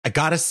I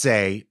gotta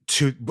say,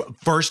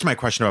 first, my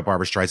question about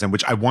Barbara Streisand,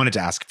 which I wanted to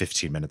ask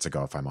 15 minutes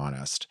ago, if I'm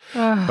honest,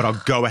 but I'll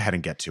go ahead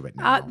and get to it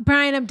now.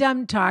 Bryan, I'm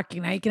done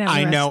talking. Now you can have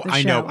the rest of the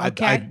show, know.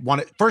 Okay? I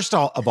want to. First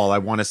of all, I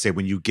want to say,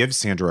 when you give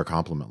Sandra a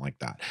compliment like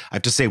that, I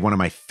have to say one of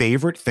my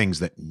favorite things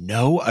that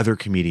no other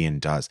comedian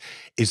does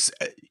is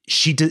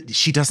she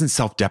doesn't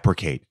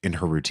self-deprecate in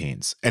her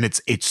routines, and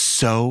it's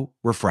so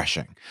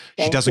refreshing.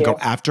 She doesn't go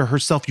after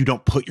herself. You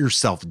don't put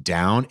yourself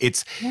down.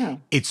 It's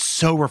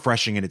so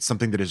refreshing, and it's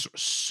something that is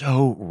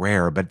so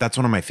rare. But that's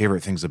one of my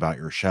favorite things about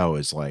your show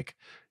is like,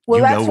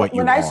 when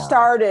I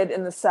started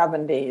in the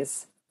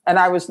 70s, and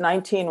I was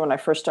 19 when I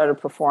first started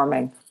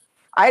performing,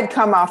 I had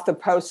come off the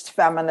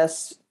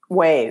post-feminist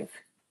wave,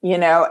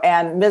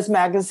 and Ms.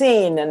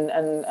 Magazine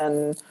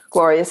and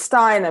Gloria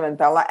Steinem and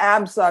Bella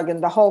Abzug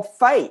and the whole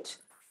fight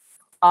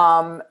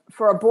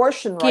for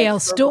abortion rights. Gail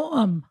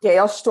Storm.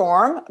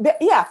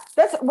 Yeah,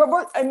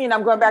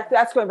 I'm going back.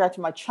 That's going back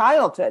to my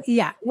childhood.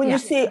 Yeah. When you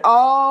see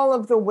all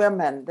of the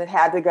women that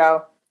had to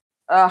go,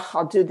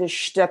 I'll do this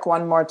shtick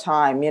one more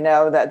time.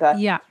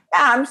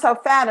 I'm so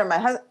fat, and my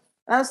husband.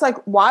 And I was like,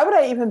 why would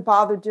I even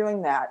bother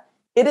doing that?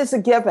 It is a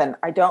given.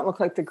 I don't look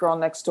like the girl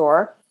next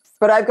door,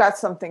 but I've got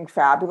something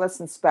fabulous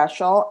and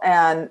special.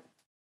 And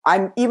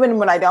even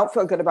when I don't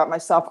feel good about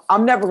myself,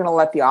 I'm never going to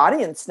let the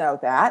audience know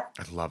that.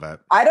 I love it.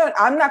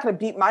 I'm not going to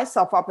beat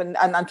myself up and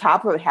on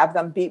top of it, have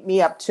them beat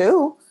me up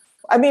too.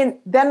 I mean,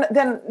 then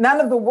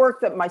none of the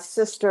work that my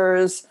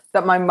sisters,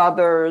 that my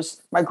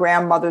mothers, my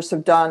grandmothers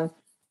have done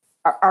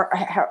are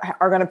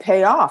going to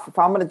pay off if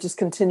I'm going to just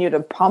continue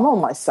to pummel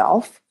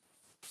myself.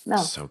 No.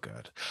 So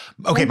good.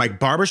 Okay, my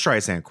Barbara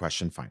Streisand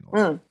question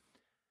finally.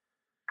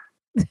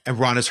 And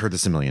Ron has heard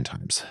this a million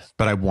times,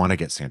 but I want to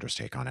get Sandra's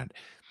take on it.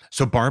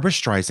 So Barbara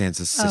Streisand's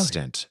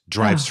assistant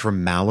drives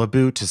from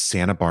Malibu to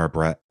Santa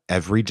Barbara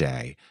every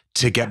day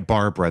to get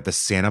Barbara the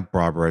Santa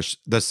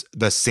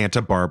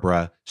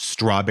Barbara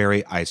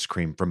strawberry ice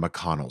cream from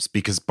McConnell's,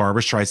 because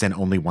Barbara Streisand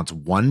only wants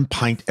 1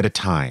 pint at a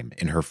time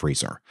in her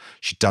freezer.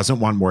 She doesn't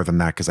want more than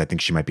that because I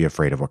think she might be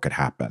afraid of what could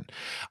happen.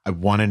 I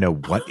want to know,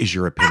 what is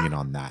your opinion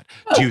on that?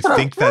 Do you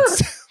think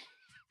that's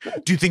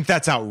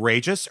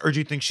outrageous, or do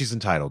you think she's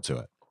entitled to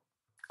it?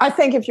 I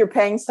think if you're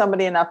paying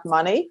somebody enough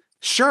money,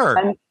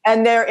 sure,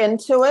 and they're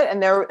into it,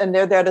 and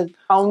they're there to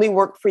only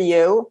work for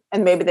you,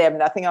 and maybe they have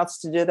nothing else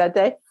to do that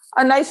day,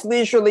 a nice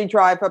leisurely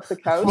drive up the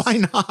coast. Why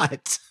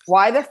not?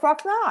 Why the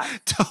fuck not?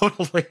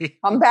 Totally.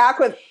 I'm back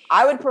with,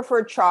 I would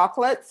prefer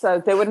chocolate,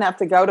 so they wouldn't have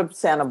to go to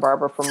Santa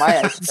Barbara for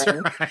my ice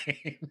cream.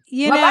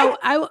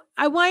 Right.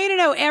 I want you to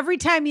know, every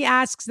time he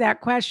asks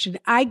that question,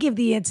 I give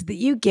the answer that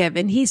you give,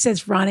 and he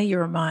says, Ronnie,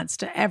 you're a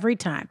monster every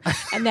time.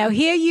 And now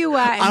here you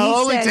are. And I'll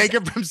only take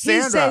it from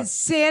Sandra. He says,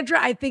 Sandra,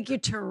 I think you're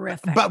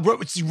terrific. But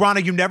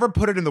Ronna, you never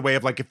put it in the way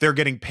of like, if they're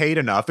getting paid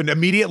enough. And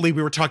immediately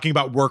we were talking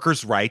about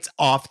workers' rights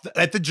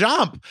at the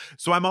jump.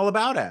 So I'm all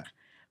about it.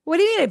 What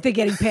do you mean if they're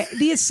getting paid?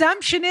 The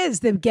assumption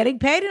is they're getting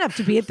paid enough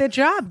to be at their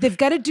job. They've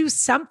got to do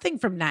something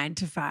from 9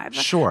 to 5.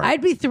 Sure.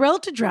 I'd be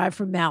thrilled to drive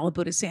from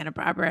Malibu to Santa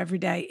Barbara every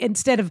day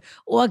instead of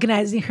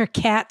organizing her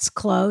cat's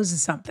clothes or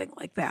something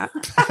like that.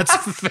 That's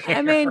fair.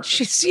 I mean,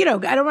 she's, I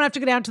don't want to have to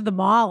go down to the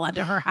mall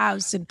under her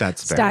house and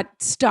start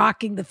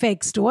stocking the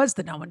fake stores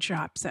that no one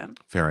shops in.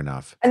 Fair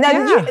enough. And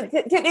then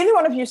did either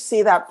one of you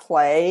see that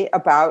play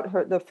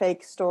about the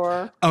fake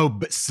store? Oh,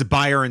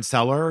 buyer and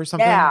seller or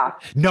something? Yeah.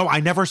 No,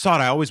 I never saw it.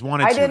 I always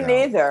wanted to. I didn't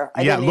either.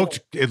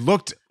 It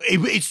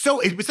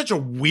was such a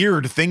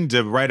weird thing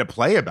to write a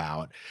play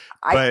about.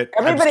 But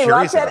everybody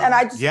loved it, and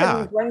I just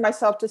couldn't bring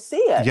myself to see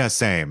it. Yeah,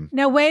 same.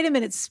 Now, wait a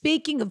minute.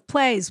 Speaking of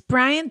plays,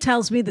 Bryan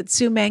tells me that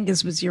Sue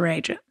Mengers was your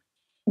agent.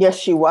 Yes,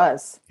 she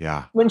was.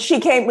 Yeah. When she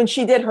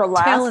did her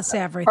last, tell us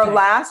everything. Her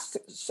last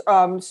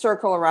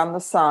Circle Around the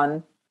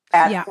Sun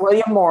at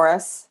William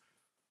Morris,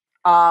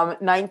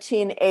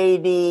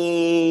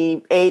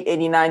 1988,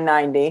 89,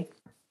 90.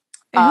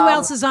 And who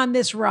else is on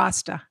this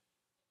roster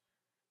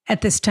at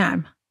this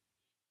time?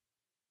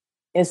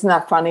 Isn't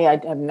that funny?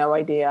 I have no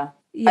idea.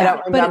 Yeah, I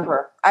don't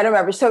remember. I don't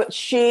remember. So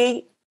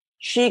she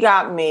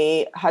got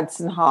me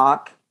Hudson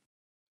Hawk,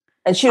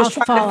 and she was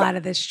trying to fall out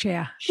of this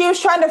chair. She was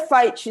trying to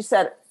fight. She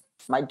said,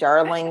 "My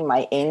darling,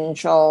 my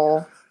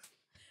angel,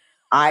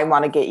 I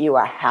want to get you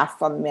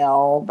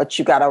 $500,000, but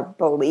you got to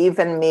believe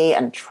in me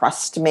and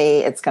trust me.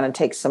 It's going to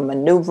take some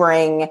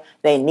maneuvering.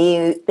 They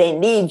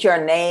need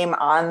your name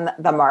on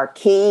the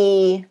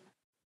marquee."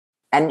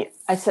 And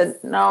I said,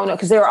 no,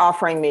 because they were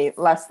offering me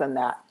less than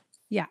that.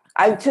 Yeah.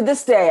 To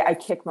this day, I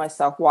kick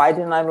myself. Why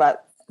didn't I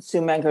let Sue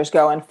Mengers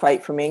go and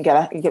fight for me and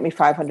get me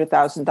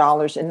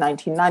 $500,000 in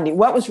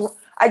 1990?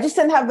 I just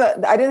didn't have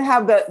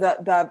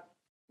the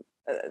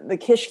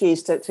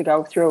kishkis to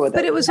go through with it.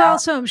 But it was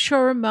also, I'm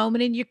sure, a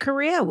moment in your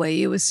career where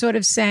you were sort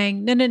of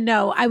saying,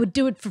 no, I would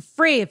do it for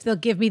free if they'll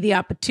give me the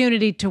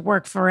opportunity to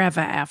work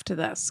forever after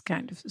this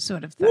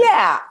sort of thing.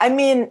 Yeah. I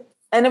mean,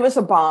 and it was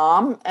a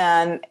bomb,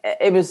 and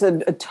it was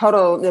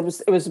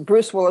it was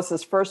Bruce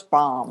Willis's first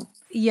bomb.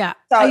 Yeah.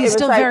 So are you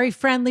still very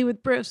friendly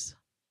with Bruce?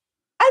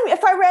 I mean,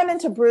 if I ran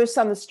into Bruce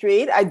on the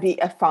street, I'd be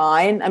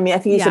fine. I mean, I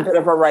think he's a bit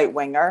of a right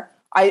winger.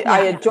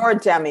 I adore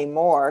Demi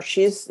Moore.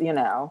 She's,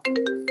 no,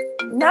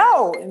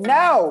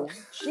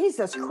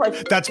 Jesus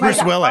Christ. That's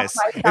Bruce Willis.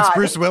 It's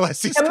Bruce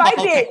Willis. He's might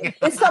be.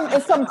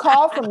 It's some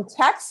call from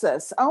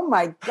Texas. Oh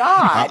my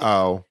God.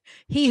 Uh-oh.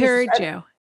 He heard you.